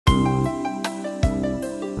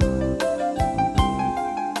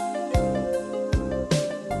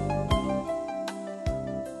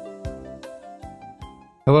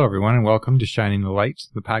Hello, everyone, and welcome to Shining the Light,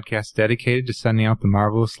 the podcast dedicated to sending out the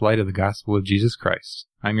marvelous light of the gospel of Jesus Christ.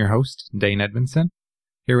 I'm your host, Dayne Edmondson.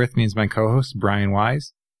 Here with me is my co-host, Brian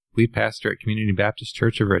Wise, lead pastor at Community Baptist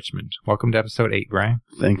Church of Richmond. Welcome to episode 8, Brian.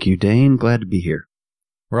 Thank you, Dayne. Glad to be here.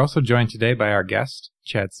 We're also joined today by our guest,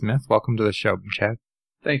 Chad Smith. Welcome to the show, Chad.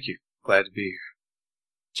 Thank you. Glad to be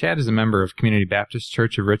here. Chad is a member of Community Baptist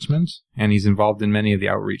Church of Richmond, and he's involved in many of the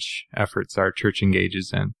outreach efforts our church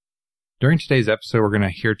engages in. During today's episode, we're going to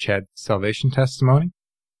hear Chad's salvation testimony,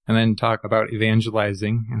 and then talk about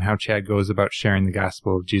evangelizing and how Chad goes about sharing the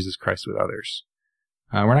gospel of Jesus Christ with others.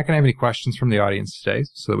 We're not going to have any questions from the audience today,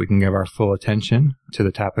 so that we can give our full attention to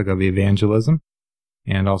the topic of evangelism,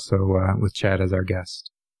 and also with Chad as our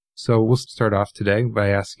guest. So we'll start off today by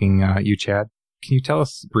asking you, Chad, can you tell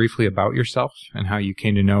us briefly about yourself and how you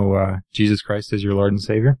came to know Jesus Christ as your Lord and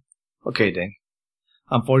Savior? Okay, Dane.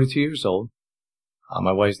 I'm 42 years old.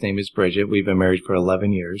 My wife's name is Bridget. We've been married for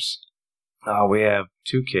 11 years. We have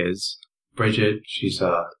 2 kids. Bridget, she's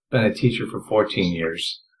been a teacher for 14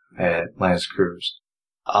 years at Lance Cruz.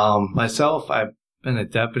 Myself, I've been a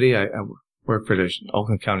deputy. I work for the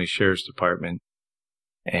Oakland County Sheriff's Department,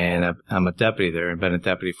 and I'm a deputy there. I've been a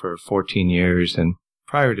deputy for 14 years, and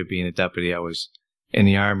prior to being a deputy, I was in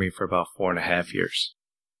the Army for about 4.5 years.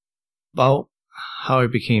 About how I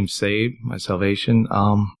became saved, my salvation,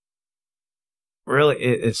 really,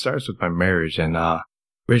 it starts with my marriage. And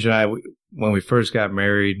Bridget and I, when we first got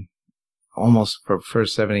married, almost for the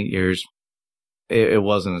first 7-8 years, it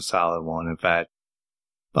wasn't a solid one. In fact,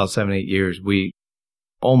 about 7-8 years, we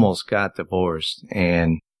almost got divorced.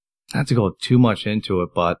 And not to go too much into it,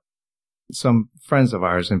 but some friends of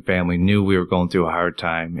ours and family knew we were going through a hard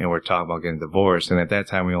time and were talking about getting divorced. And at that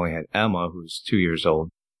time, we only had Emma, who's 2 years old.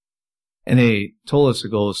 And they told us to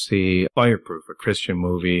go see Fireproof, a Christian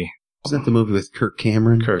movie. Is that the movie with Kirk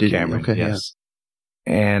Cameron? Cameron, okay, yes.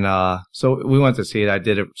 Yeah. And so we went to see it. I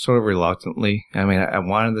did it sort of reluctantly. I mean, I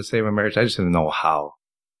wanted to save my marriage. I just didn't know how.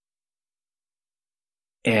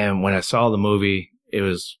 And when I saw the movie, it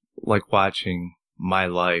was like watching my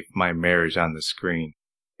life, my marriage on the screen.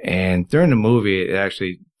 And during the movie, it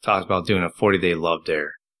actually talks about doing a 40-day love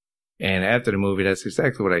dare. And after the movie, that's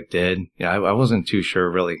exactly what I did. I wasn't too sure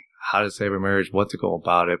really how to save a marriage, what to go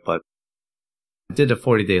about it, but I did the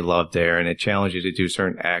 40-day love dare, and it challenged you to do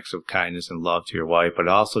certain acts of kindness and love to your wife, but it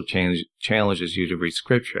also challenges you to read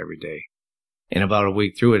scripture every day. And about a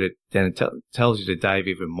week through it, then it tells you to dive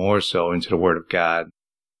even more so into the Word of God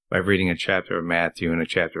by reading a chapter of Matthew and a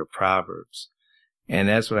chapter of Proverbs. And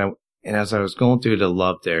that's what and as I was going through the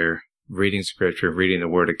love dare, reading scripture, reading the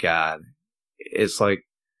Word of God, it's like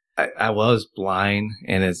I was blind,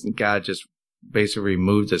 and as God just basically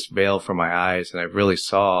removed this veil from my eyes, and I really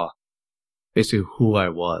saw basically who I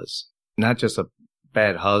was. Not just a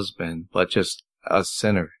bad husband, but just a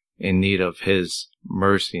sinner in need of His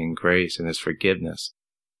mercy and grace and His forgiveness.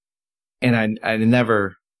 And I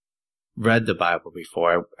never read the Bible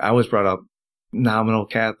before. I was brought up nominal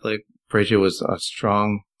Catholic. Bridget was a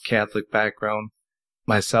strong Catholic background.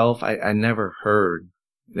 Myself, I never heard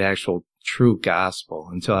the actual true gospel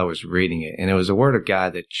until I was reading it. And it was the Word of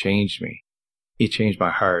God that changed me. He changed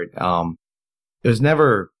my heart. It was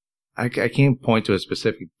never... I can't point to a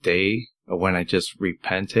specific day of when I just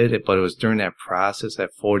repented, but it was during that process,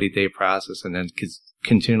 that 40-day process, and then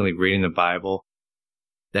continually reading the Bible,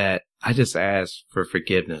 that I just asked for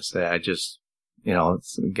forgiveness. That I just,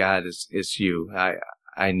 God, it's you.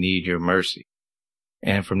 I need your mercy.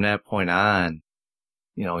 And from that point on,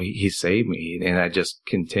 He saved me, and I just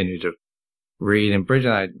continued to read. And Bridget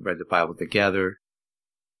and I read the Bible together.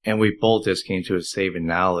 And we both just came to a saving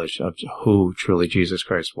knowledge of who truly Jesus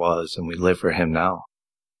Christ was, and we live for Him now.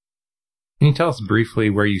 Can you tell us briefly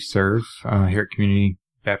where you serve here at Community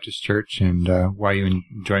Baptist Church, and why you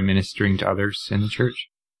enjoy ministering to others in the church?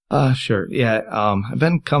 Sure. Yeah, I've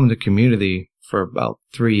been coming to community for about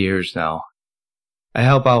 3 years now. I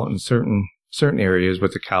help out in certain areas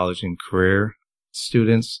with the college and career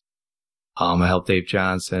students. I help Dave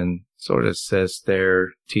Johnson sort of assist there,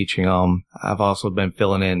 teaching them. I've also been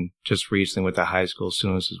filling in just recently with the high school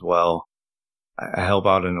students as well. I help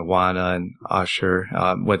out in Awana and usher.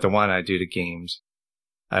 With Awana, I do the games.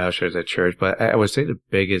 I usher at the church. But I would say the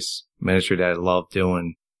biggest ministry that I love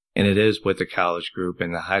doing, and it is with the college group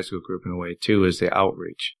and the high school group in a way too, is the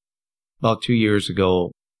outreach. About 2 years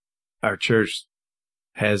ago, our church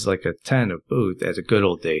has like a tent, a booth at the good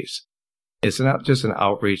old days. It's not just an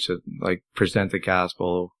outreach to like present the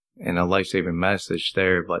gospel and a life-saving message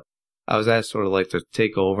there, but I was asked sort of like to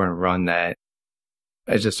take over and run that.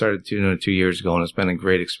 I just started doing it 2 years ago, and it's been a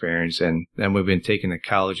great experience. And then we've been taking the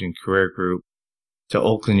college and career group to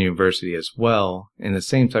Oakland University as well, in the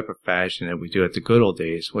same type of fashion that we do at the good old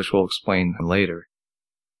days, which we'll explain later,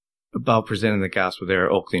 about presenting the gospel there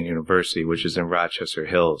at Oakland University, which is in Rochester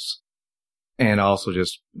Hills. And also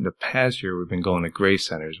just the past year, we've been going to grace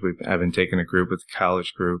centers. I've been taking a group with the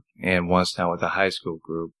college group and once now with the high school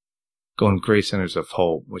group, going to Grace Centers of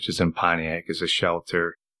Hope, which is in Pontiac, is a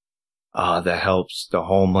shelter that helps the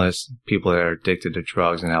homeless, people that are addicted to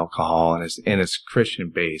drugs and alcohol, and it's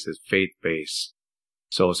Christian-based, it's faith-based.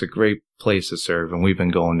 So it's a great place to serve, and we've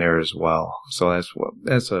been going there as well. So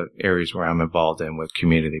that's areas where I'm involved in with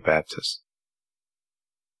Community Baptist.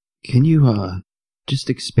 Can you just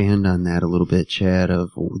expand on that a little bit, Chad,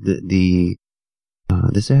 of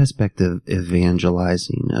this aspect of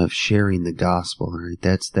evangelizing, of sharing the gospel, right?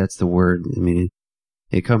 That's the word. I mean,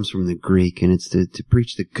 it comes from the Greek, and it's to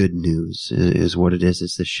preach the good news is what it is.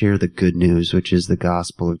 It's to share the good news, which is the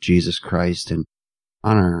gospel of Jesus Christ. And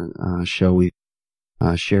on our show, we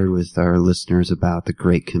shared with our listeners about the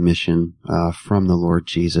Great Commission from the Lord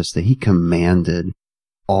Jesus, that he commanded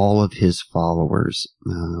all of his followers,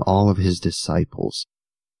 all of his disciples,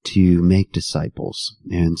 to make disciples.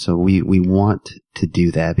 And so we want to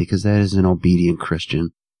do that, because that is an obedient Christian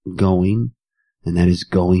going, and that is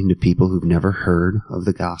going to people who've never heard of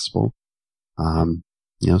the gospel.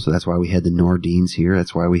 So that's why we had the Nordines here.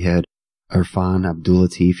 That's why we had Irfan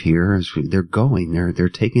Abdulatif here. They're going, they're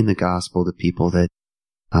taking the gospel to people that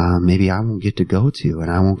maybe I won't get to go to, and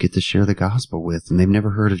I won't get to share the gospel with, and they've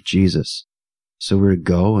never heard of Jesus. So we're to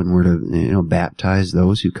go, and we're to, baptize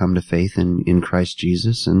those who come to faith in Christ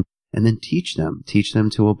Jesus, and then teach them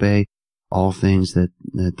to obey all things that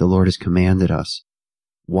the Lord has commanded us.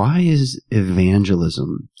 Why is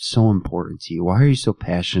evangelism so important to you? Why are you so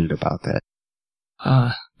passionate about that?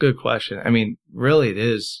 Good question. I mean, really it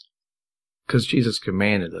is because Jesus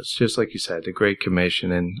commanded us, just like you said, the Great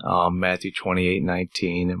Commission in Matthew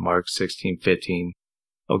 28:19 and Mark 16:15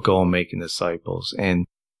 of go and making disciples. And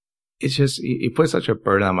it's just, he put such a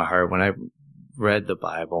burden on my heart when I read the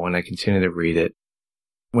Bible, when I continue to read it.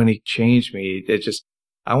 When he changed me,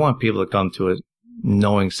 I want people to come to it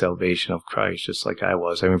knowing salvation of Christ, just like I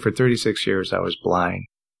was. I mean, for 36 years, I was blind.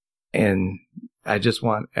 And I just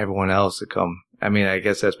want everyone else to come. I mean, I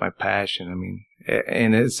guess that's my passion. I mean,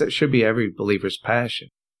 and it should be every believer's passion.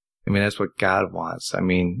 I mean, that's what God wants. I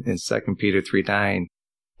mean, in 2 Peter 3:9,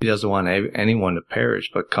 he doesn't want anyone to perish,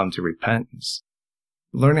 but come to repentance.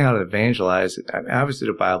 Learning how to evangelize, obviously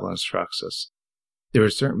the Bible instructs us. There were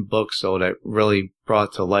certain books, though, that really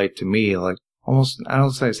brought to light to me, like almost, I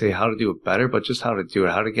don't say how to do it better, but just how to do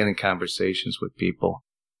it, how to get in conversations with people.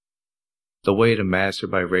 The Way to Master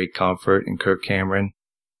by Ray Comfort and Kirk Cameron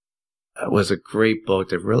was a great book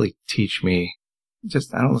that really teach me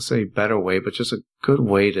just, I don't want to say better way, but just a good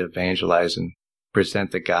way to evangelize and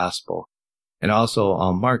present the gospel. And also,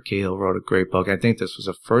 Mark Cahill wrote a great book. I think this was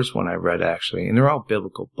the first one I read, actually. And they're all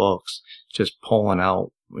biblical books, just pulling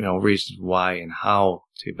out, reasons why and how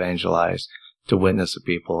to evangelize, to witness to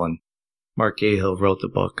people. And Mark Cahill wrote the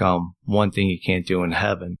book, One Thing You Can't Do in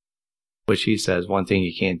Heaven, which he says one thing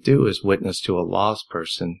you can't do is witness to a lost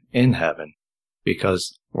person in heaven,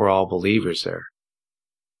 because we're all believers there.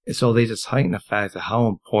 And so they just heighten the fact of how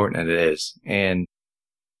important it is. And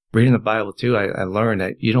reading the Bible, too, I learned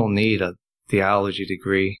that you don't need a theology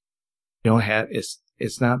degree. You don't have,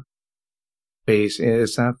 it's not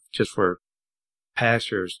just for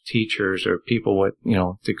pastors, teachers, or people with,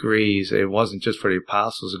 degrees. It wasn't just for the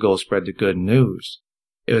apostles to go spread the good news.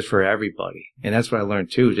 It was for everybody. And that's what I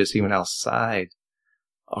learned too, just even outside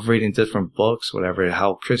of reading different books, whatever,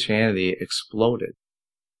 how Christianity exploded.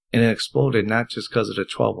 And it exploded not just because of the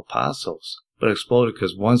 12 apostles, but it exploded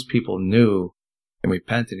because once people knew and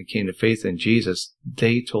repented and came to faith in Jesus,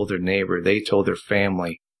 they told their neighbor, they told their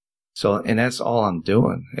family. So, and that's all I'm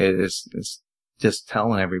doing. It's just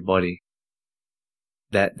telling everybody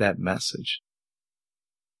that message.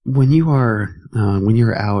 When you're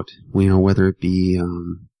out, whether it be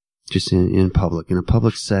just in public, in a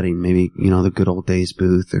public setting, maybe, the good old days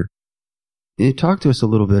booth, or talk to us a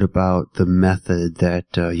little bit about the method that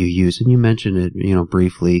you use. And you mentioned it,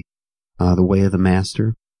 briefly, the Way of the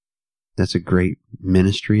Master. That's a great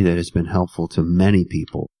ministry that has been helpful to many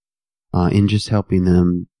people in just helping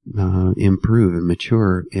them improve and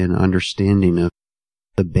mature in understanding of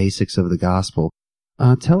the basics of the gospel.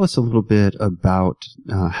 Tell us a little bit about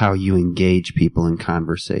how you engage people in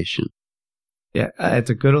conversation. Yeah, at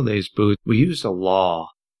the Good Old Days booth, we use the law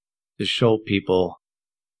to show people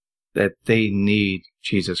that they need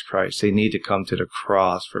Jesus Christ. They need to come to the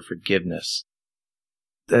cross for forgiveness.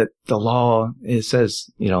 That the law, it says,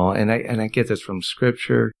 and I get this from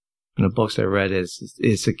Scripture, from the books I read is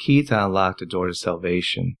it's a key to unlock the door to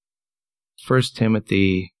salvation. 1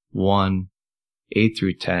 Timothy 1, 8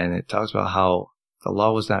 through 10, it talks about how the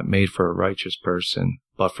law was not made for a righteous person,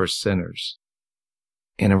 but for sinners.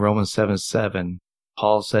 And in Romans 7:7,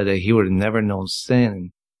 Paul said that he would have never known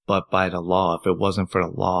sin but by the law if it wasn't for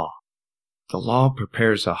the law. The law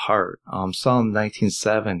prepares the heart. Psalm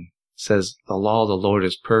 19:7 says, the law of the Lord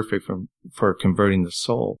is perfect for converting the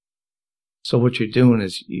soul. So what you're doing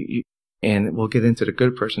is, and we'll get into the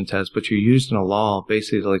good person test, but you're using the law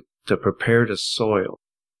basically like to prepare the soil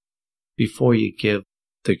before you give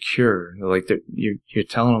the cure. Like you're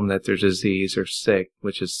telling them that they're disease or sick,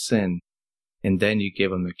 which is sin, and then you give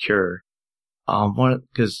them the cure.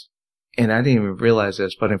 And I didn't even realize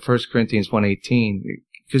this, but in 1 Corinthians 1:18,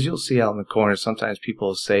 because you'll see out in the corner, sometimes people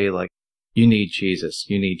will say like, you need Jesus,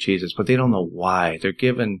 but they don't know why. They're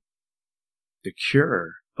given the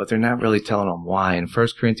cure, but they're not really telling them why. In 1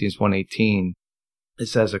 Corinthians 1:18, it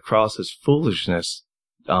says the cross is foolishness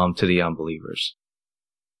to the unbelievers.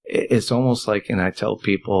 It's almost like, and I tell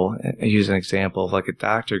people, I use an example of like a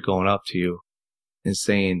doctor going up to you and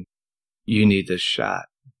saying, you need this shot.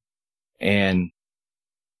 And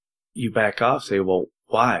you back off, say, well,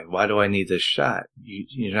 why? Why do I need this shot?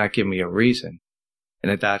 You're not giving me a reason.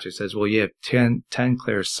 And the doctor says, well, you have 10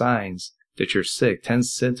 clear signs that you're sick, 10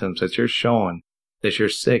 symptoms that you're showing that you're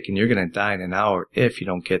sick, and you're going to die in an hour if you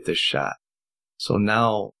don't get this shot. So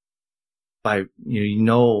now, you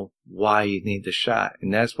know why you need the shot,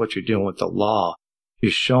 and that's what you're doing with the law.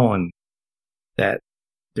 You're showing that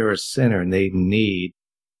they're a sinner and they need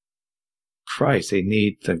Christ. They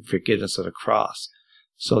need the forgiveness of the cross.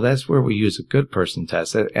 So that's where we use a good person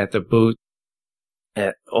test. At the booth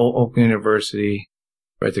at Oakland University,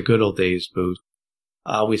 or at the Good Old Days booth,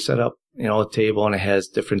 we set up, a table, and it has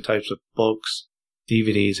different types of books,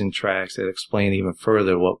 DVDs, and tracks that explain even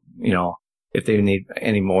further what, if they need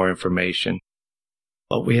any more information.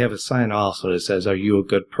 But we have a sign also that says, are you a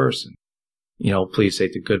good person? Please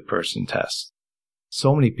take the good person test.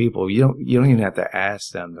 So many people, you don't even have to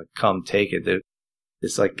ask them to come take it.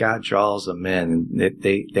 It's like God draws them in, and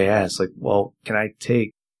they ask, like, well, can I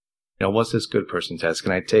take, what's this good person test?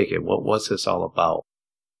 Can I take it? What's this all about?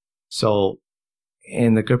 So,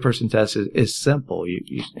 and the good person test is simple.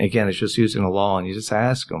 Again, it's just using the law, and you just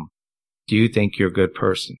ask them, do you think you're a good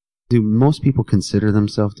person? Do most people consider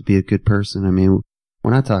themselves to be a good person? I mean,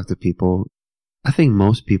 when I talk to people, I think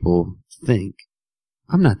most people think,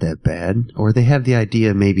 I'm not that bad. Or they have the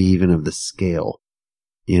idea maybe even of the scale.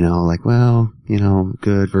 Like, well,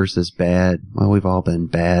 good versus bad. Well, we've all been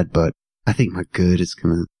bad, but I think my good is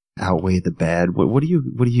going to outweigh the bad. What do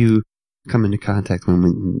you come into contact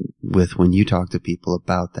with when you talk to people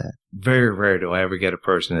about that? Very rare do I ever get a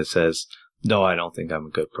person that says, no, I don't think I'm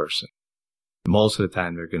a good person. Most of the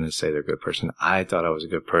time they're going to say they're a good person. I thought I was a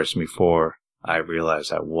good person before I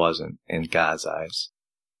realized I wasn't in God's eyes.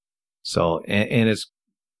 So, and it's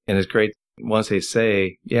great. Once they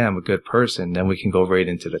say, yeah, I'm a good person, then we can go right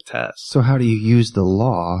into the test. So how do you use the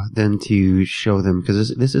law then to show them?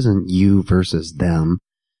 Because this isn't you versus them.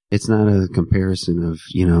 It's not a comparison of,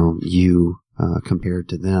 you compared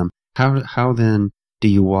to them. How then do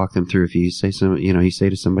you walk them through? If you say you say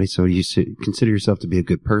to somebody, so you consider yourself to be a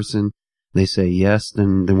good person, they say yes,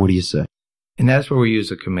 then what do you say? And that's where we use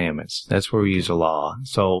the commandments. That's where we use the law.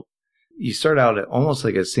 So you start out at almost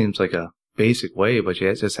like it seems like a basic way, but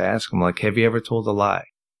you just ask them, like, have you ever told a lie?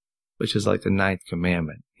 Which is like the 9th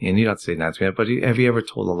commandment. And you don't have to say 9th commandment, but have you ever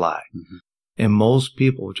told a lie? Mm-hmm. And most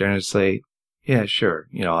people generally say, yeah, sure,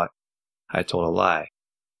 I told a lie.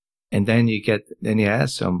 And then you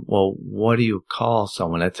ask them, well, what do you call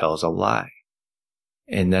someone that tells a lie?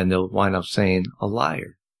 And then they'll wind up saying a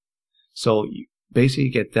liar. So you basically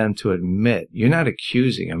get them to admit, you're not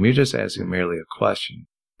accusing them, you're just asking merely a question.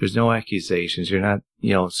 There's no accusations. You're not,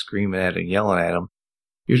 screaming at them, yelling at them.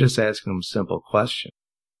 You're just asking them a simple question.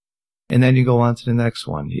 And then you go on to the next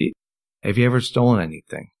one. Have you ever stolen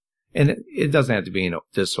anything? And it doesn't have to be in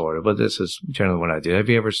disorder, but this is generally what I do. Have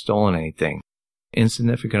you ever stolen anything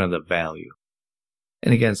insignificant of the value?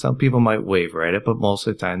 And again, some people might waver at it, but most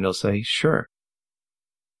of the time they'll say, sure.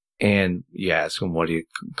 And you ask them, what do you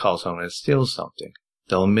call someone that steals something?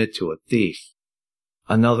 They'll admit to a thief.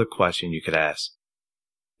 Another question you could ask,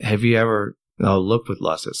 have you ever looked with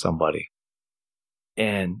lust at somebody?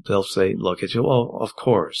 And they'll say, look at you. Well, of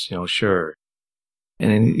course, sure. And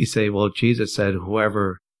then you say, well, Jesus said,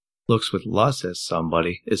 whoever looks with lust at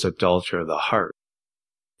somebody is adulterer of the heart.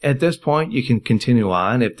 At this point, you can continue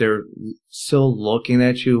on. If they're still looking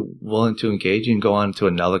at you, willing to engage, you can go on to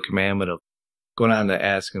another commandment of going on to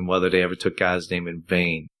asking whether they ever took God's name in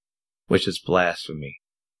vain, which is blasphemy.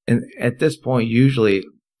 And at this point, usually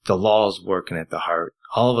the law is working at the heart.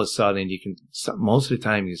 All of a sudden, most of the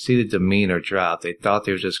time, you see the demeanor drop. They thought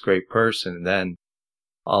they were this great person, and then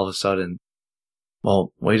all of a sudden,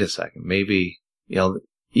 well, wait a second, maybe,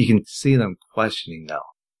 you can see them questioning now.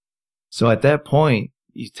 So at that point,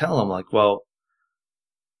 you tell them, like, well,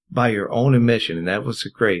 by your own admission, and that was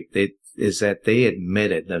great, is that they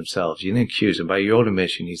admitted themselves. You didn't accuse them. By your own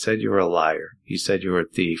admission, you said you were a liar. You said you were a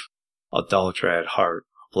thief, adulterer at heart,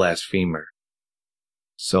 a blasphemer.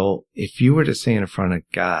 So if you were to stand in front of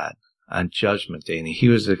God on Judgment Day, and He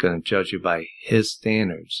was going to judge you by His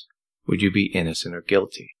standards, would you be innocent or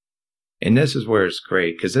guilty? And this is where it's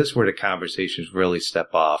great, because this is where the conversations really step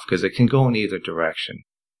off, because it can go in either direction.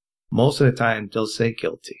 Most of the time, they'll say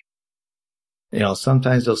guilty.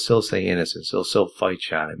 Sometimes they'll still say innocent. They'll still fight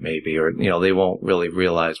you on it, maybe, or, they won't really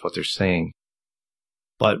realize what they're saying.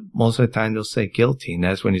 But most of the time, they'll say guilty. And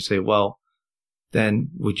that's when you say, well, then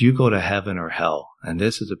would you go to heaven or hell? And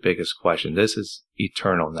this is the biggest question. This is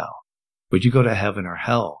eternal now. Would you go to heaven or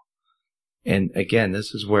hell? And again,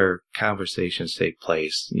 this is where conversations take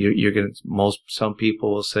place. Some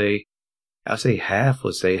people will say, I'll say half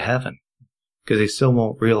will say heaven, because they still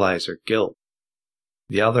won't realize their guilt.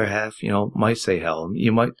 The other half, might say hell.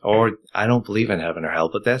 Or I don't believe in heaven or hell,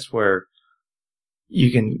 but that's where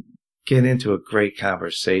you can get into a great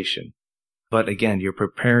conversation. But again, you're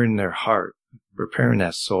preparing their heart, preparing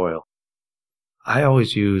that soil. I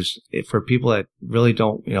always use it for people that really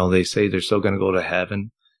don't, they say they're still going to go to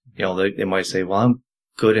heaven. They might say, well, I'm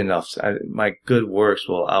good enough. My good works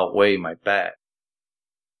will outweigh my bad.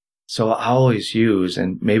 So I always use,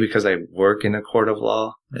 and maybe because I work in a court of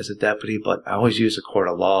law as a deputy, but I always use a court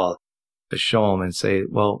of law to show them and say,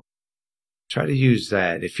 well, try to use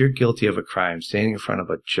that. If you're guilty of a crime, standing in front of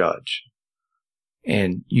a judge,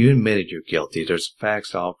 and you admitted you're guilty, there's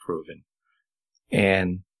facts all proven,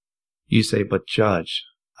 and you say, but judge,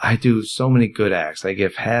 I do so many good acts. I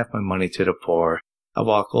give half my money to the poor. I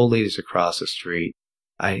walk old ladies across the street.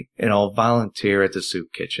 I'll volunteer at the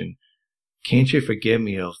soup kitchen. Can't you forgive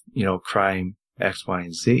me of, crime X, Y,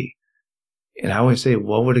 and Z? And I always say,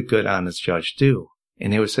 what would a good, honest judge do?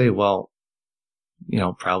 And they would say, well,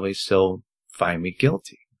 probably still find me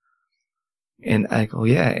guilty. And I go,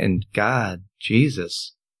 yeah, and God,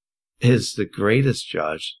 Jesus, is the greatest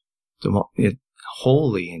judge,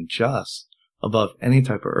 holy and just, above any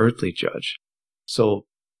type of earthly judge. So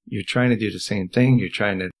you're trying to do the same thing. You're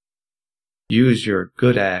trying to use your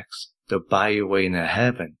good acts to buy your way into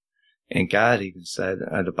heaven. And God even said,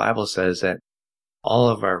 the Bible says that all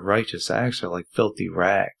of our righteous acts are like filthy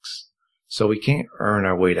rags. So we can't earn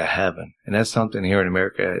our way to heaven. And that's something here in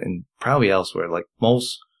America and probably elsewhere. Like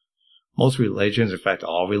most religions, in fact,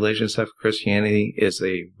 all religions except Christianity, is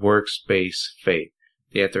a works-based faith.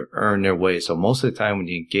 They have to earn their way. So most of the time when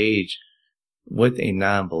you engage with a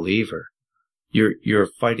non-believer, you're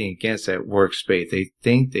fighting against that works faith. They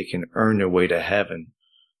think they can earn their way to heaven.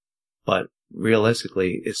 But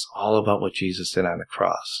realistically, it's all about what Jesus did on the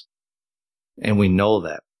cross. And we know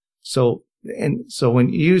that. So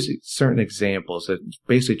when you use certain examples that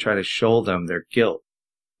basically try to show them their guilt,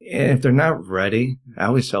 and if they're not ready, I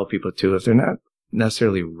always tell people too, if they're not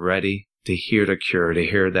necessarily ready to hear the cure, to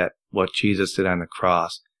hear that what Jesus did on the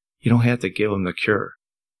cross, you don't have to give them the cure.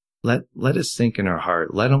 Let it sink in their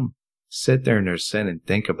heart. Let them sit there in their sin and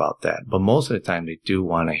think about that. But most of the time, they do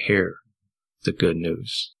want to hear the good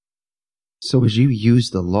news. So as you use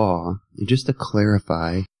the law, just to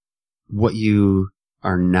clarify, what you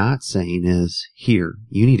are not saying is, here,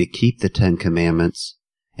 you need to keep the 10 Commandments,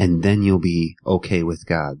 and then you'll be okay with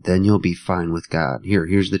God. Then you'll be fine with God.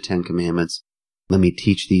 Here's the 10 Commandments. Let me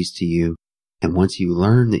teach these to you. And once you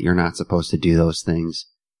learn that you're not supposed to do those things,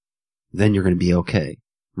 then you're going to be okay.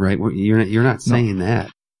 Right? You're not saying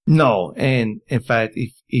that. No. And in fact,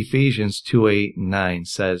 Ephesians 2:8-9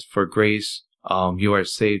 says, for grace, you are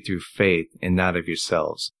saved through faith and not of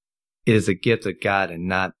yourselves. It is a gift of God and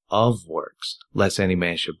not of works, lest any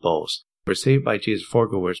man should boast. We're saved by Jesus for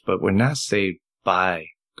good works, but we're not saved by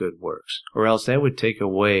good works, or else that would take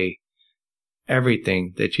away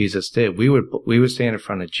everything that Jesus did. We would stand in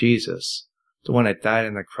front of Jesus, the one that died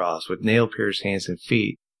on the cross with nail-pierced hands and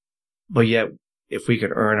feet, but yet if we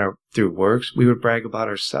could earn through works, we would brag about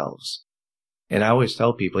ourselves. And I always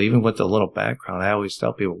tell people, even with the little background, I always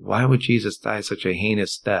tell people, why would Jesus die such a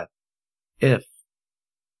heinous death if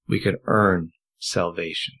we could earn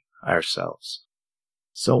salvation ourselves?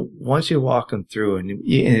 So once you walk them through, and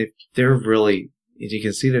if they're really, if you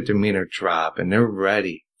can see their demeanor drop and they're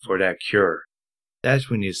ready for that cure, that's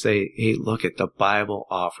when you say, hey, look, the Bible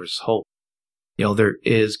offers hope. There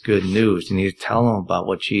is good news. You need to tell them about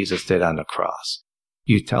what Jesus did on the cross.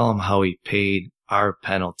 You tell them how he paid our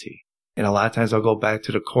penalty. And a lot of times I'll go back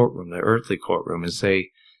to the courtroom, the earthly courtroom, and say,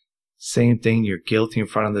 same thing, you're guilty in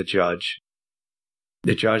front of the judge.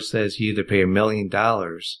 The judge says you either pay $1 million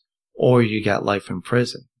or you got life in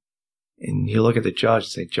prison. And you look at the judge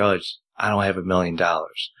and say, Judge, I don't have $1 million.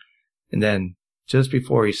 And then just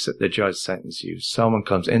before the judge sentences you, someone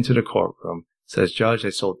comes into the courtroom, says, Judge, I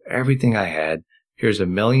sold everything I had. Here's $1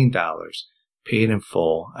 million, paid in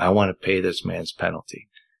full. I want to pay this man's penalty.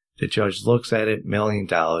 The judge looks at it, $1 million,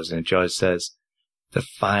 and the judge says, the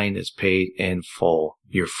fine is paid in full.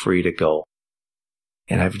 You're free to go.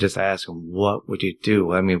 And I've just asked them, what would you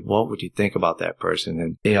do? I mean, what would you think about that person?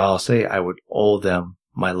 And they all say, I would owe them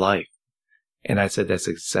my life. And I said, that's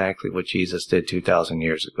exactly what Jesus did 2,000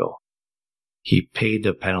 years ago. He paid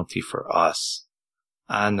the penalty for us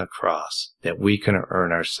on the cross that we couldn't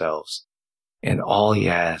earn ourselves. And all he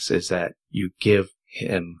asks is that you give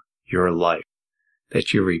him your life,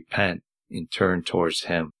 that you repent and turn towards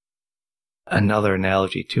him. Another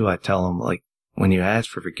analogy too, I tell them, like, when you ask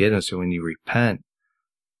for forgiveness or when you repent,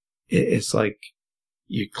 it's like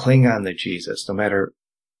you cling on to Jesus, no matter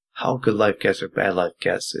how good life gets or bad life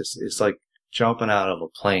gets. It's like jumping out of a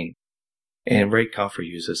plane. And Ray Comfort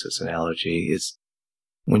uses this analogy. Is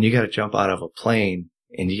when you got to jump out of a plane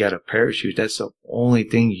and you got a parachute, that's the only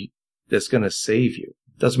thing that's going to save you.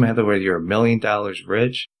 It doesn't matter whether you're $1 million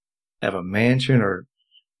rich, have a mansion, or,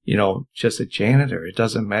 just a janitor. It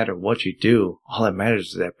doesn't matter what you do. All that matters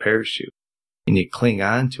is that parachute. And you cling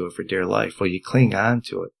on to it for dear life. Well, you cling on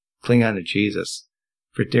to it. Cling on to Jesus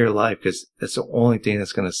for dear life, because that's the only thing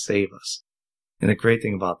that's going to save us. And the great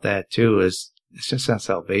thing about that too is it's just not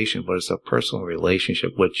salvation, but it's a personal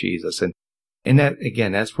relationship with Jesus. And that,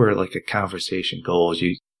 again, that's where like a conversation goes.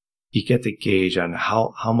 You get to gauge on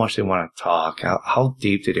how much they want to talk, how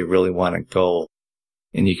deep do they really want to go.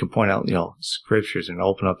 And you can point out, scriptures and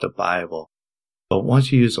open up the Bible. But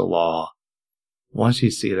once you use the law, once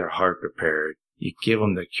you see their heart prepared, you give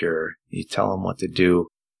them the cure, you tell them what to do.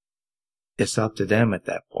 It's up to them at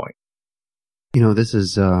that point. This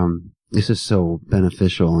is so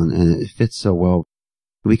beneficial and it fits so well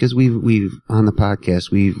because we've on the podcast,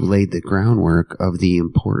 we've laid the groundwork of the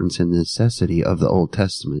importance and necessity of the Old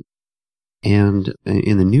Testament. And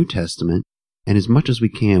in the New Testament, and as much as we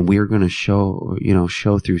can, we are going to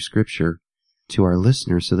show through Scripture to our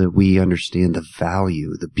listeners so that we understand the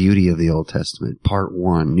value, the beauty of the Old Testament. Part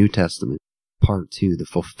 1, New Testament. Part 2, the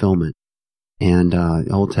fulfillment. And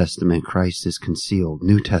Old Testament, Christ is concealed.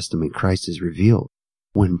 New Testament, Christ is revealed.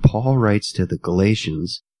 When Paul writes to the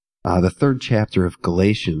Galatians, the 3rd chapter of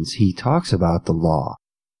Galatians, he talks about the law.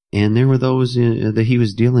 And there were those that he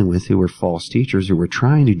was dealing with who were false teachers who were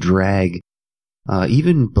trying to drag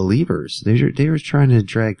even believers. They were trying to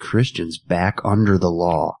drag Christians back under the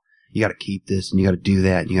law. You got to keep this, and you got to do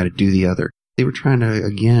that, and you got to do the other. They were trying to,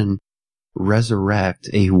 again, resurrect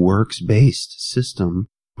a works-based system,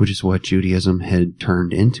 which is what Judaism had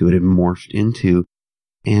turned into, it had morphed into.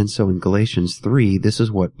 And so in Galatians 3, this is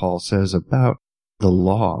what Paul says about the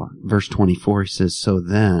law. Verse 24, he says, so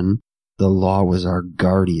then the law was our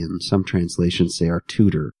guardian, some translations say our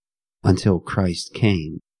tutor, until Christ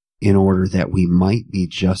came, in order that we might be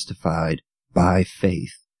justified by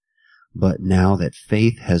faith. But now that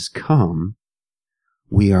faith has come,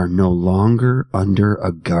 we are no longer under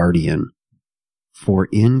a guardian. For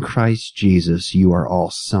in Christ Jesus you are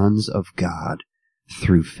all sons of God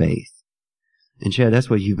through faith. And Chad, that's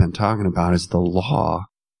what you've been talking about, is the law.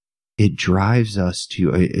 It drives us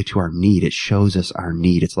to our need. It shows us our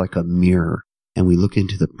need. It's like a mirror. And we look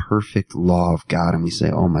into the perfect law of God and we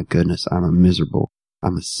say, oh my goodness, I'm a miserable,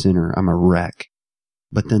 I'm a sinner, I'm a wreck.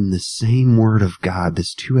 But then the same word of God,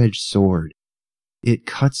 this two-edged sword, it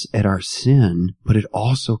cuts at our sin, but it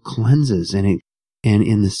also cleanses. And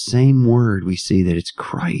in the same word, we see that it's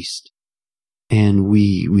Christ. And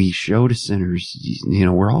we show to sinners,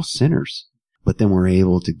 we're all sinners. But then we're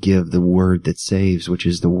able to give the word that saves, which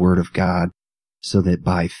is the word of God, so that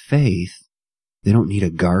by faith, they don't need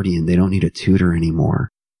a guardian, they don't need a tutor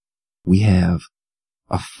anymore. We have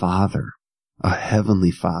a Father, a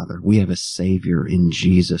heavenly Father. We have a Savior in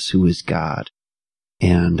Jesus who is God.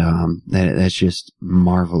 And that's just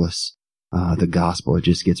marvelous. The gospel, it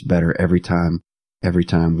just gets better every time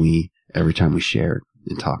we share it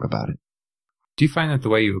and talk about it. Do you find that the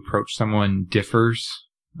way you approach someone differs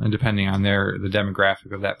depending on the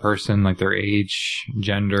demographic of that person, like their age,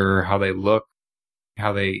 gender, how they look,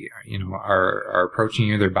 how they are approaching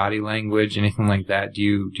you, their body language, anything like that? Do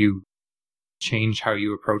you change how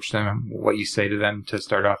you approach them, what you say to them to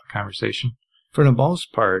start off a conversation? For the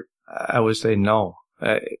most part, I would say no,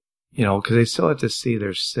 because they still have to see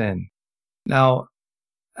their sin. Now,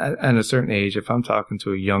 at a certain age, if I'm talking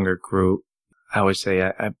to a younger group, I always say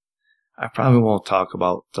I probably won't talk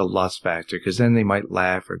about the lust factor, because then they might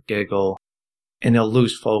laugh or giggle and they'll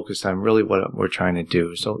lose focus on really what we're trying to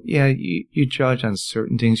do. So yeah, you judge on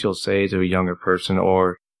certain things you'll say to a younger person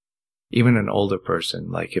or even an older person.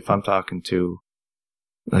 Like if I'm talking to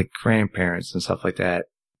like grandparents and stuff like that,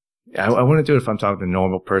 I wouldn't do it if I'm talking to a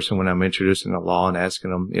normal person when I'm introducing the law and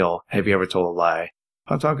asking them, have you ever told a lie?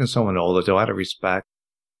 If I'm talking to someone older, though, out of respect,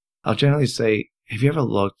 I'll generally say, have you ever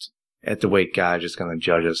looked at the way God is going to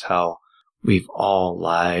judge us, how we've all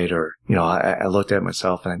lied, or, I looked at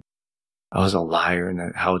myself and I was a liar,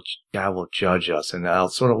 and how God will judge us. And I'll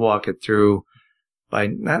sort of walk it through by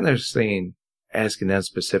not necessarily asking them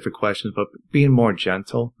specific questions, but being more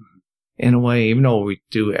gentle in a way, even though we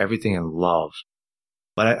do everything in love.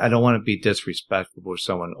 But I don't want to be disrespectful with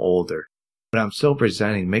someone older. But I'm still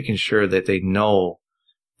presenting, making sure that they know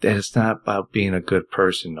that it's not about being a good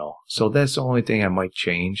person, though. So that's the only thing I might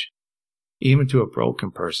change. Even to a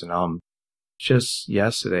broken person. Just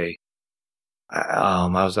yesterday, I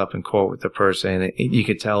was up in court with the person, and you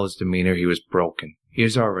could tell his demeanor, he was broken. He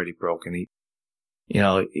was already broken.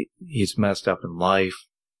 He's messed up in life.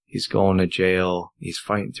 He's going to jail. He's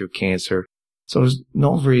fighting through cancer. So there's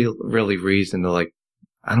no really reason to, like,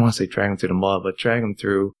 I don't want to say drag him through the mud, but drag him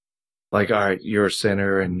through, like, all right, you're a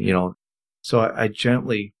sinner, and, So I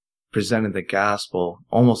gently presented the gospel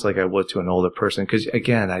almost like I would to an older person. Because,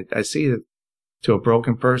 again, I see that to a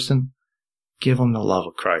broken person, give them the love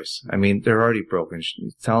of Christ. I mean, they're already broken.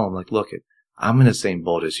 Tell them, like, look, I'm in the same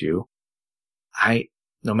boat as you.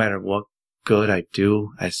 No matter what good I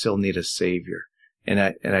do, I still need a Savior. And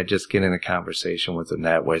I just get in a conversation with them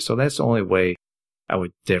that way. So that's the only way I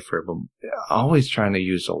would differ. But always trying to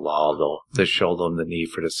use the law, though, to show them the need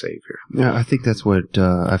for the Savior. Yeah, I think that's what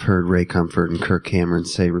I've heard Ray Comfort and Kirk Cameron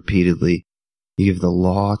say repeatedly. You give the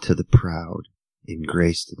law to the proud and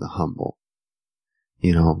grace to the humble.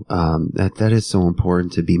 That is so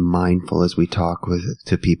important to be mindful as we talk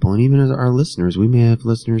to people, and even as our listeners. We may have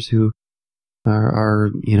listeners who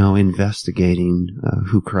are investigating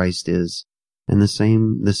who Christ is, and the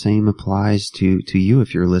same applies to you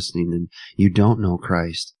if you're listening and you don't know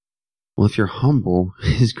Christ. Well, if you're humble,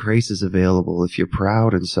 His grace is available. If you're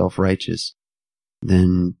proud and self-righteous,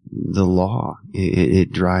 then the law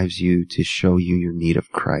it drives you to show you your need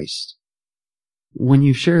of Christ. When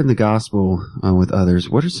you've shared the gospel with others,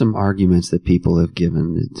 what are some arguments that people have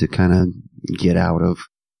given to kind of get out of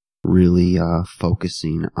really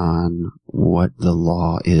focusing on what the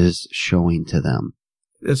law is showing to them?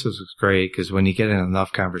 This was great, because when you get in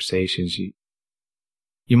enough conversations,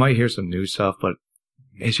 you might hear some new stuff, but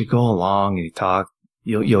as you go along and you talk,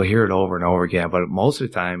 you'll hear it over and over again. But most of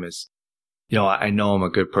the time is, I know I'm a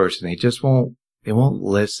good person. They won't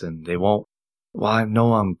listen. I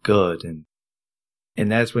know I'm good. And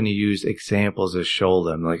that's when you use examples to show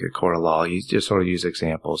them, like a court of law. You just sort of use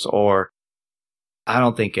examples. Or, I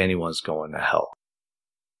don't think anyone's going to hell.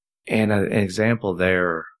 And an example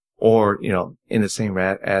there, or, in the same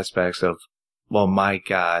aspects of, well, my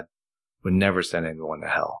God would never send anyone to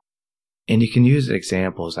hell. And you can use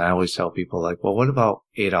examples. I always tell people, like, well, what about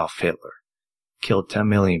Adolf Hitler? Killed 10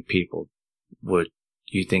 million people. Would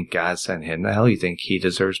you think God sent him to hell? You think he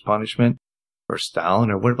deserves punishment? Or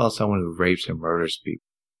Stalin? Or what about someone who rapes and murders people?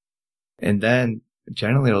 And then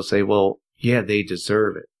generally they'll say, well, yeah, they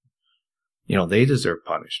deserve it. They deserve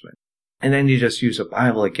punishment. And then you just use the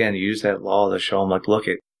Bible again. You use that law to show them, like, look,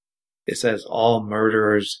 it says all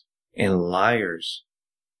murderers and liars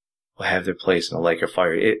will have their place in the lake of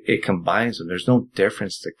fire. It combines them. There's no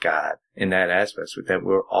difference to God in that aspect, with that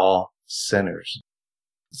we're all sinners.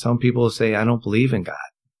 Some people say, I don't believe in God.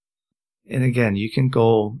 And again, you can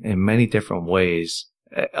go in many different ways.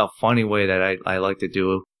 A funny way that I like to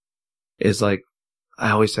do is, like,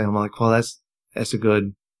 I always say, I'm like, well, that's a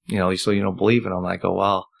good, so you don't believe in them. I go,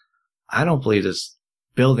 well, I don't believe this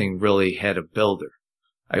building really had a builder.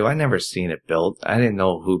 I never seen it built. I didn't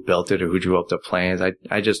know who built it or who drew up the plans.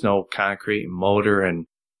 I just know concrete and mortar and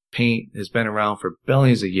paint has been around for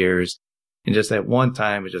billions of years. And just at one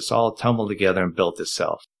time, it just all tumbled together and built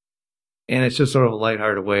itself. And it's just sort of a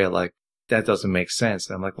lighthearted way of, like, that doesn't make sense.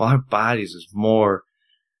 And I'm like, well, our bodies is more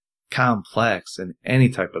complex than any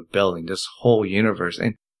type of building, this whole universe.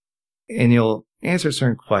 And you'll answer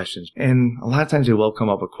certain questions. And a lot of times you will come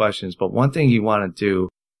up with questions. But one thing you want to do,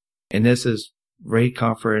 and this is Ray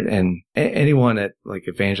Comfort and anyone that, like,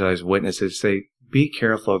 evangelize witnesses, say, be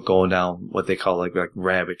careful of going down what they call like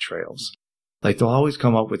rabbit trails. Like, they'll always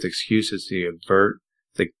come up with excuses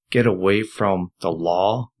to get away from the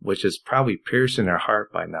law, which is probably piercing their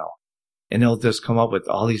heart by now. And they'll just come up with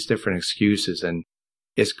all these different excuses. And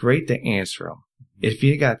it's great to answer them. If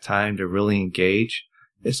you got time to really engage,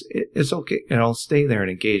 it's okay. Stay there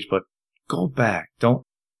and engage, but go back. Don't,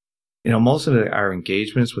 most of our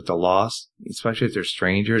engagements with the lost, especially if they're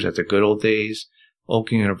strangers at the good old days,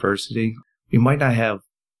 Oak University, you might not have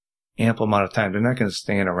ample amount of time. They're not going to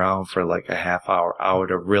stand around for like a half hour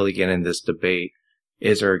to really get in this debate.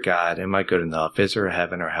 Is there a God? Am I good enough? Is there a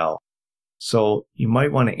heaven or hell? So you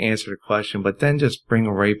might want to answer the question, but then just bring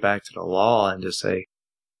them right back to the law and just say,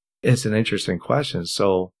 it's an interesting question.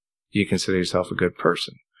 So you consider yourself a good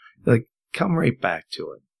person. Like, come right back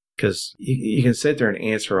to it. Because you can sit there and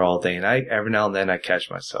answer all day. And every now and then I catch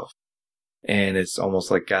myself. And it's almost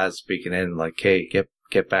like God speaking in, like, hey,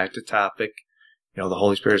 get back to topic. The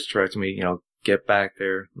Holy Spirit's directing me, get back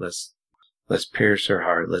there. Let's pierce their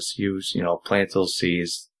heart. Let's use, plant those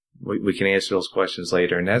seeds. We can answer those questions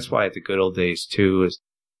later. And that's why at the good old days too, is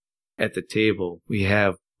at the table, we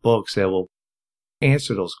have books that will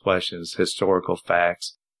answer those questions, historical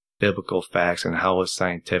facts, biblical facts, and how it's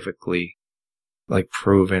scientifically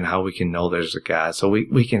proven, how we can know there's a God. So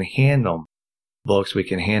we can hand them books, we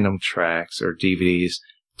can hand them tracts or DVDs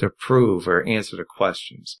to prove or answer the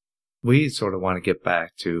questions. We sort of want to get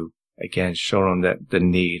back to, again, show them that the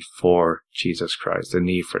need for Jesus Christ, the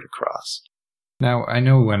need for the cross. Now, I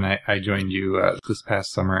know when I joined you this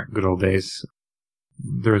past summer at Good Old Days,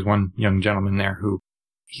 there was one young gentleman there who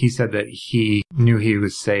he said that he knew he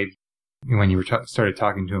was saved. When you started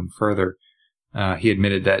talking to him further, he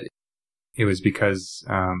admitted that it was because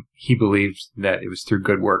he believed that it was through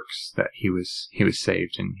good works that he was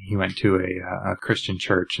saved, and he went to a Christian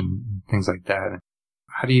church and things like that.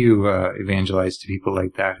 How do you evangelize to people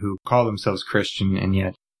like that who call themselves Christian and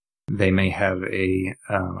yet they may have a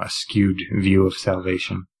skewed view of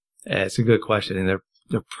salvation? It's a good question, and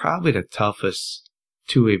they're probably the toughest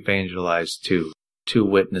to evangelize to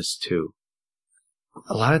witness to.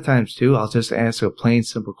 A lot of times too, I'll just ask a plain,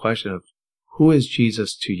 simple question of, who is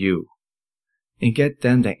Jesus to you? And get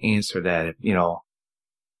them to answer that,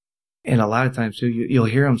 And a lot of times too, you'll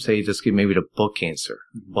hear them say, just give maybe the book answer.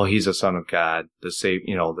 Well, he's the Son of God, the save,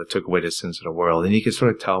 that took away the sins of the world. And you can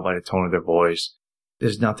sort of tell by the tone of their voice,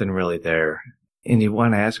 there's nothing really there. And you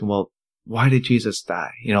want to ask them, well, why did Jesus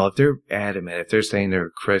die? If they're adamant, if they're saying they're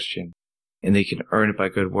a Christian and they can earn it by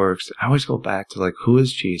good works, I always go back to who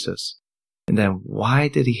is Jesus? And then why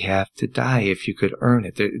did he have to die if you could earn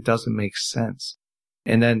it? It doesn't make sense.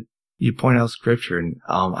 And then you point out scripture, and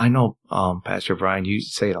I know, Pastor Brian, you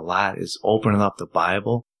say it a lot, is opening up the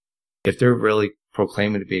Bible. If they're really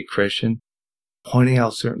proclaiming to be a Christian, pointing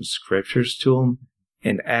out certain scriptures to them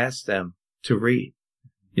and ask them to read.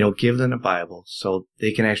 Give them the Bible so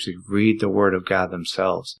they can actually read the Word of God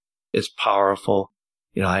themselves. It's powerful.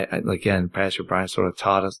 Again, Pastor Brian sort of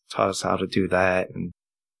taught us how to do that. And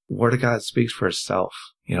the Word of God speaks for itself.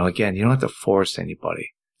 Again, you don't have to force anybody.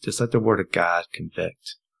 Just let the Word of God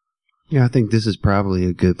convict. Yeah, I think this is probably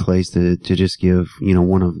a good place to just give,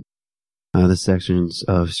 one of the sections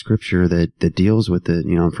of Scripture that deals with it,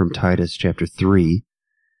 from Titus chapter 3,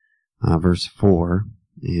 verse 4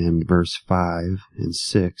 and verse 5 and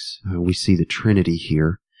 6. We see the Trinity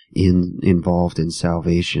here involved in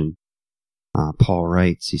salvation. Paul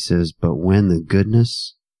writes, he says, "But when the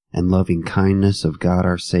goodness and loving kindness of God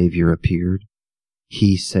our Savior appeared,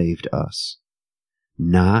 he saved us.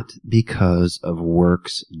 Not because of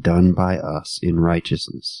works done by us in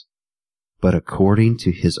righteousness, but according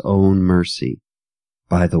to his own mercy,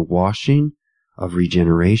 by the washing of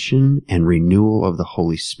regeneration and renewal of the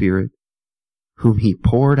Holy Spirit, whom he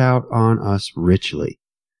poured out on us richly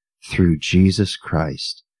through Jesus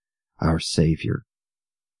Christ, our Savior,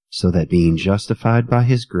 so that being justified by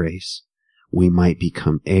his grace, we might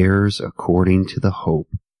become heirs according to the hope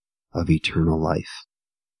of eternal life."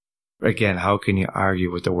 Again, how can you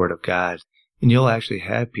argue with the Word of God? And you'll actually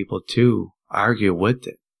have people too argue with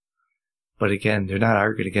it. But again, they're not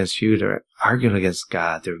arguing against you, they're arguing against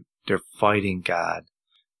God. They're fighting God.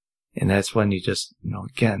 And that's when you just,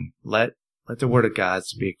 again, let the Word of God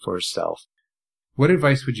speak for itself. What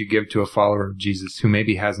advice would you give to a follower of Jesus who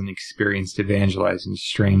maybe hasn't experienced evangelizing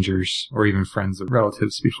strangers or even friends or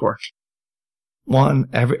relatives before? One,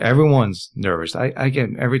 everyone's nervous. I get,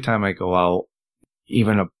 every time I go out,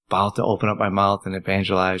 even about to open up my mouth and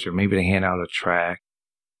evangelize, or maybe to hand out a tract,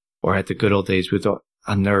 or at the good old days,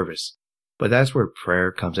 I'm nervous. But that's where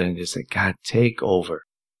prayer comes in and just say, God, take over.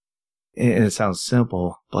 And it sounds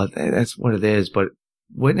simple, but that's what it is. But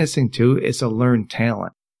witnessing too, it's a learned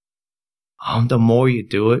talent. The more you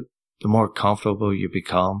do it, the more comfortable you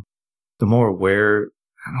become, the more aware,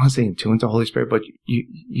 I don't want to say in tune with the Holy Spirit, but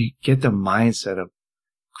you get the mindset of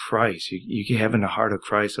Christ. You get having the heart of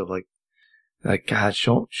Christ of Like, God,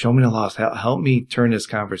 show me the lost. Help me turn this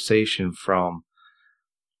conversation from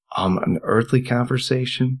an earthly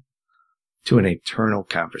conversation to an eternal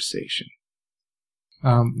conversation.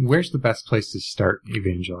 Where's the best place to start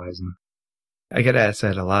evangelizing? I get asked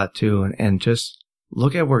that a lot too, and just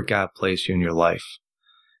look at where God placed you in your life,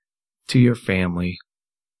 to your family,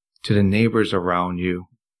 to the neighbors around you,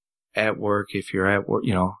 at work, if you're at work,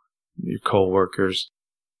 your coworkers,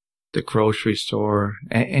 the grocery store,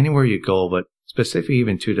 anywhere you go, but specifically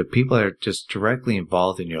even to the people that are just directly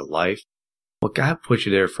involved in your life. Well, God put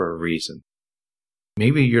you there for a reason.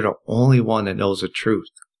 Maybe you're the only one that knows the truth,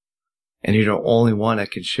 and you're the only one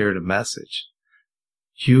that can share the message.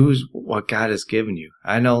 Use what God has given you.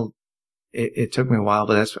 I know it took me a while,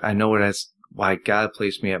 but I know that's why God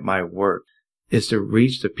placed me at my work, is to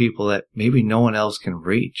reach the people that maybe no one else can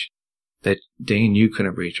reach, that Dayne, you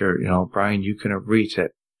couldn't reach, or, Brian, you couldn't reach,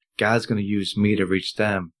 that God's going to use me to reach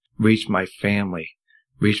them, reach my family,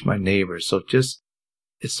 reach my neighbors. So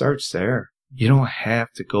it starts there. You don't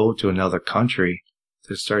have to go to another country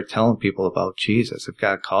to start telling people about Jesus. If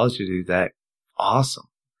God calls you to do that, awesome.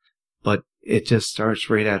 But it just starts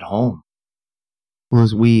right at home. Well,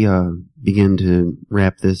 as we begin to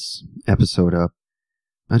wrap this episode up,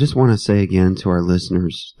 I just want to say again to our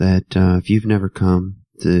listeners that if you've never come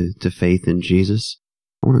to faith in Jesus,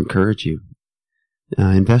 I want to encourage you.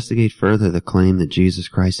 Investigate further the claim that Jesus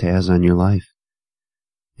Christ has on your life.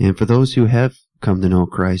 And for those who have come to know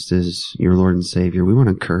Christ as your Lord and Savior, we want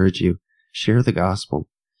to encourage you. Share the gospel.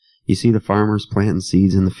 You see the farmers planting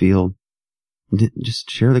seeds in the field. Just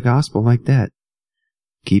share the gospel like that.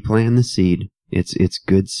 Keep planting the seed. It's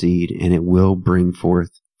good seed, and it will bring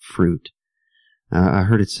forth fruit. I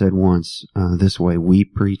heard it said once this way: we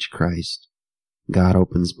preach Christ. God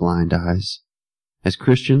opens blind eyes. As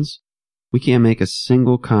Christians, we can't make a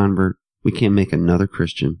single convert. We can't make another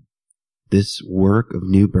Christian. This work of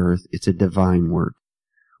new birth, it's a divine work.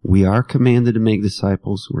 We are commanded to make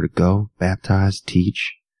disciples. We're to go, baptize,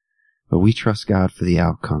 teach, but we trust God for the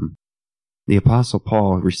outcome. The Apostle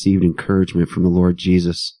Paul received encouragement from the Lord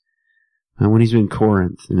Jesus when he's in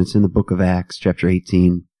Corinth, and it's in the book of Acts, chapter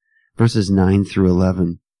 18, verses 9 through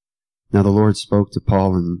 11. Now the Lord spoke to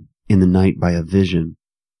Paul in the night by a vision.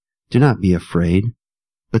 Do not be afraid,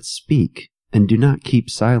 but speak, and do not keep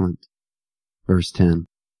silent. Verse 10.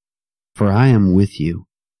 For I am with you,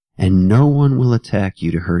 and no one will attack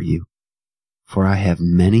you to hurt you, for I have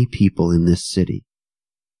many people in this city.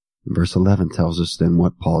 Verse 11 tells us then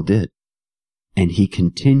what Paul did. And he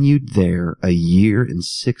continued there 1 year and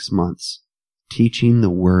 6 months, teaching the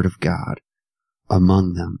word of God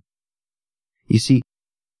among them. You see,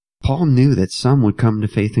 Paul knew that some would come to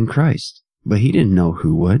faith in Christ, but he didn't know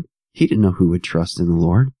who would. He didn't know who would trust in the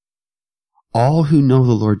Lord. All who know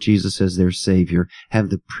the Lord Jesus as their Savior have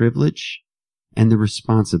the privilege and the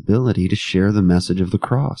responsibility to share the message of the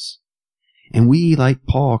cross. And we, like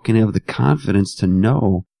Paul, can have the confidence to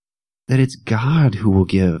know that it's God who will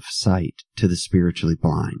give sight to the spiritually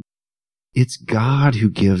blind. It's God who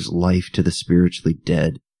gives life to the spiritually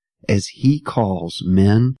dead as He calls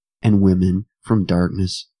men and women from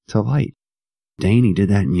darkness to light. Dayne, He did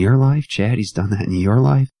that in your life. Chad, He's done that in your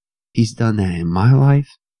life. He's done that in my life.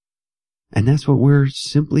 And that's what we're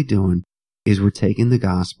simply doing, is we're taking the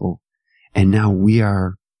gospel, and now we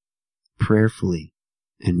are prayerfully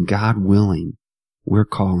and God willing, we're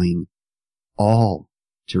calling all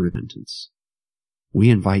to repentance. We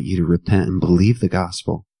invite you to repent and believe the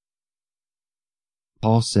gospel.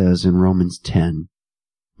 Paul says in Romans 10,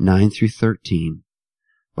 9 through 13,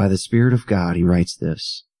 by the Spirit of God, he writes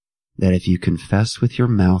this, that if you confess with your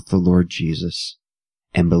mouth the Lord Jesus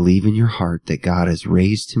and believe in your heart that God has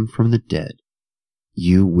raised him from the dead,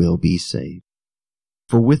 you will be saved.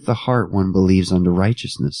 For with the heart one believes unto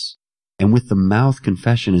righteousness, and with the mouth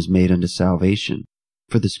confession is made unto salvation.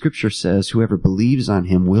 For the Scripture says, whoever believes on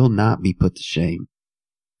him will not be put to shame.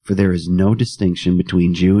 For there is no distinction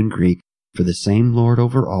between Jew and Greek, for the same Lord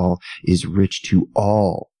over all is rich to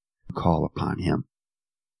all who call upon him.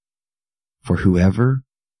 For whoever,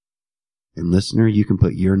 and listener, you can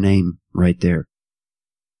put your name right there.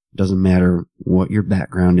 It doesn't matter what your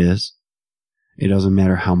background is. It doesn't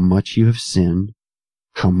matter how much you have sinned,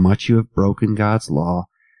 how much you have broken God's law.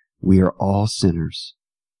 We are all sinners.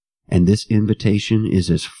 And this invitation is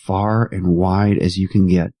as far and wide as you can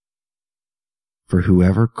get. For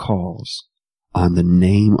whoever calls on the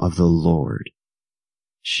name of the Lord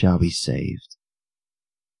shall be saved.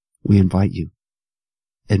 We invite you.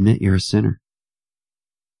 Admit you're a sinner.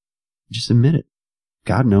 Just admit it.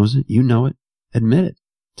 God knows it. You know it. Admit it.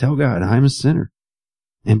 Tell God, I'm a sinner.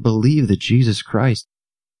 And believe that Jesus Christ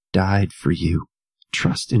died for you.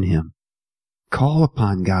 Trust in him. Call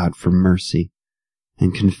upon God for mercy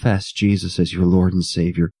and confess Jesus as your Lord and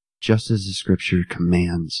Savior, just as the Scripture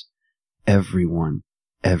commands everyone,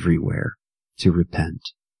 everywhere, to repent.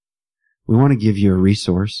 We want to give you a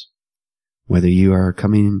resource, whether you are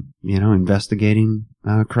coming, investigating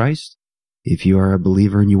Christ. If you are a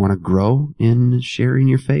believer and you want to grow in sharing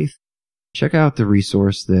your faith, check out the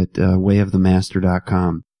resource that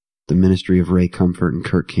wayofthemaster.com, the ministry of Ray Comfort and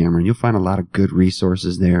Kirk Cameron. You'll find a lot of good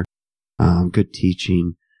resources there, good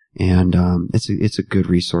teaching, and it's a good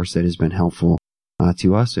resource that has been helpful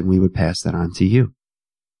to us, and we would pass that on to you.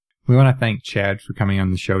 We want to thank Chad for coming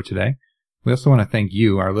on the show today. We also want to thank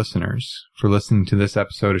you, our listeners, for listening to this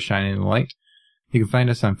episode of Shining the Light. You can find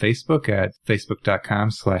us on Facebook at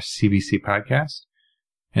facebook.com/CBC Podcast,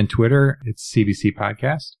 and Twitter, it's CBC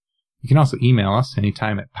Podcast. You can also email us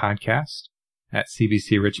anytime at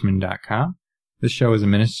podcast@cbcrichmond.com. This show is a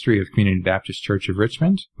ministry of Community Baptist Church of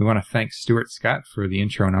Richmond. We want to thank Stuart Scott for the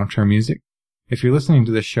intro and outro music. If you're listening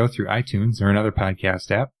to this show through iTunes or another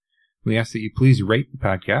podcast app, we ask that you please rate the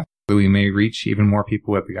podcast so we may reach even more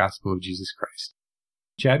people with the gospel of Jesus Christ.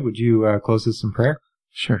 Chad, would you close this in prayer?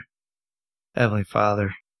 Sure. Heavenly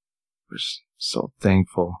Father, we're so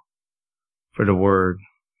thankful for the Word,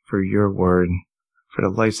 for your Word, for the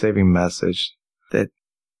life-saving message that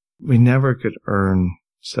we never could earn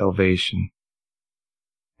salvation.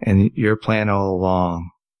 And your plan all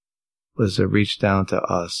along was to reach down to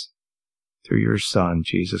us through your Son,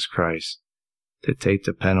 Jesus Christ, to take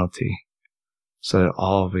the penalty so that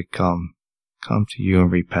all would come to you in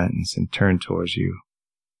repentance and turn towards you.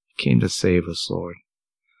 You came to save us, Lord.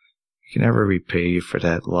 We can never repay you for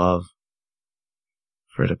that love,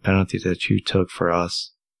 for the penalty that you took for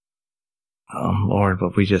us. Lord,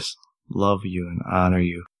 but we just love you and honor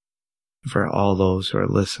you. For all those who are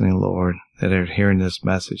listening, Lord, that are hearing this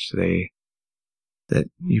message today,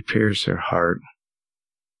 that you pierce their heart,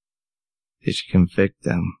 that you convict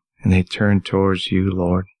them, and they turn towards you,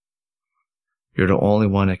 Lord. You're the only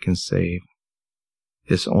one that can save.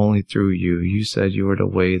 It's only through you. You said you are the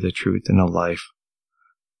way, the truth, and the life,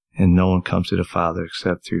 and no one comes to the Father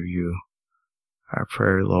except through you. Our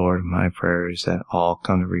prayer, Lord, my prayer is that all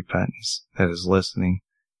come to repentance, that is listening,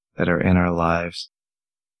 that are in our lives.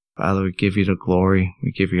 Father, we give you the glory.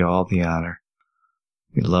 We give you all the honor.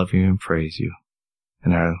 We love you and praise you.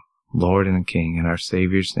 In our Lord and King, in our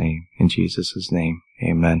Savior's name, in Jesus' name,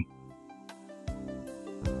 amen.